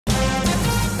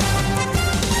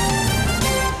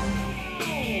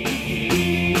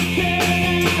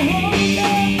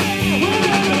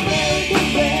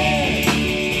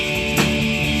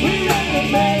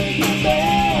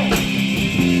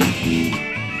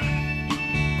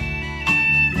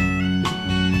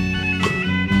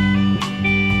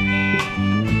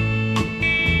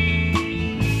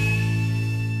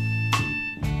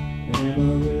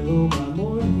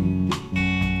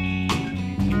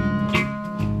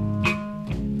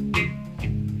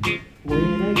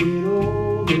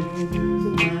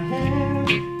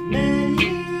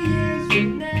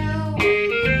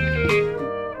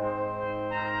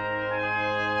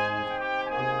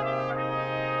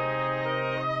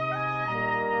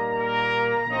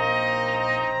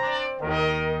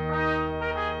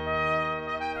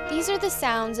These are the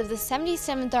sounds of the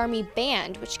 77th Army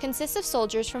Band, which consists of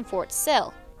soldiers from Fort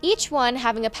Sill, each one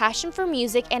having a passion for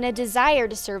music and a desire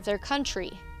to serve their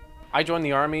country. I joined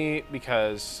the Army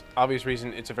because, obvious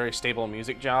reason, it's a very stable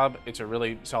music job. It's a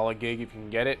really solid gig if you can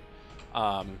get it.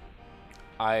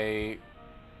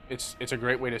 It's a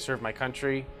great way to serve my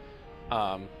country,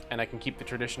 and I can keep the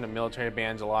tradition of military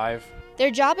bands alive.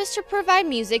 Their job is to provide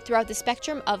music throughout the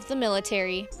spectrum of the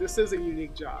military. This is a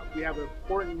unique job. We have an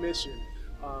important mission.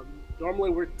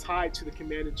 Normally we're tied to the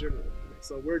Commanding General,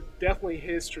 so we're definitely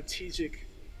his strategic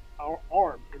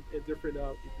arm in different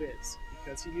events,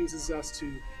 because he uses us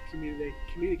to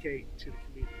communicate to the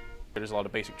community. There's a lot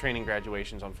of basic training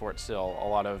graduations on Fort Sill, a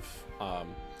lot of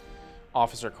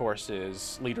officer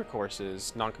courses, leader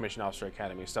courses, non-commissioned officer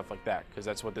academy, stuff like that, because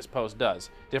that's what this post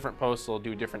does. Different posts will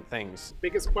do different things.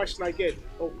 Biggest question I get,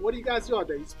 oh, what do you guys do all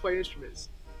day? You just play instruments?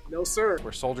 No, sir.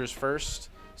 We're soldiers first,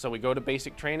 so we go to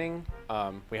basic training.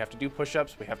 We have to do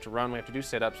push-ups, we have to run, we have to do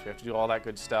sit-ups, we have to do all that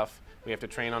good stuff. We have to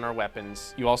train on our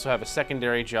weapons. You also have a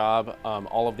secondary job.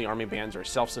 All of the Army bands are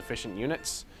self-sufficient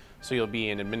units, so you'll be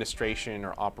in administration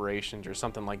or operations or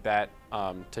something like that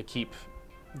to keep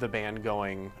the band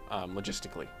going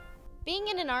logistically. Being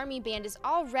in an Army band is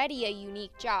already a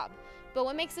unique job, but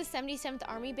what makes the 77th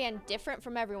Army Band different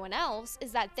from everyone else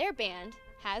is that their band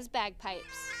has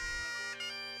bagpipes.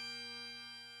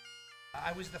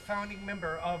 I was the founding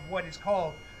member of what is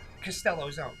called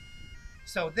Costello Zone.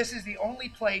 So this is the only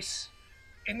place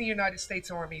in the United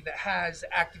States Army that has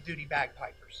active duty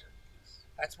bagpipers.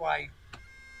 That's why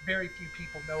very few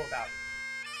people know about it.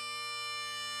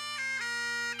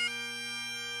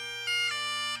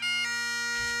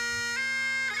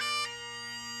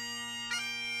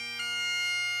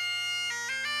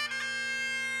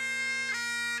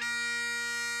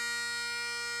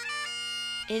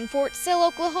 In Fort Sill,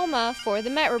 Oklahoma, for the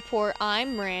Met Report,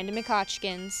 I'm Miranda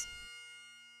McHodgkins.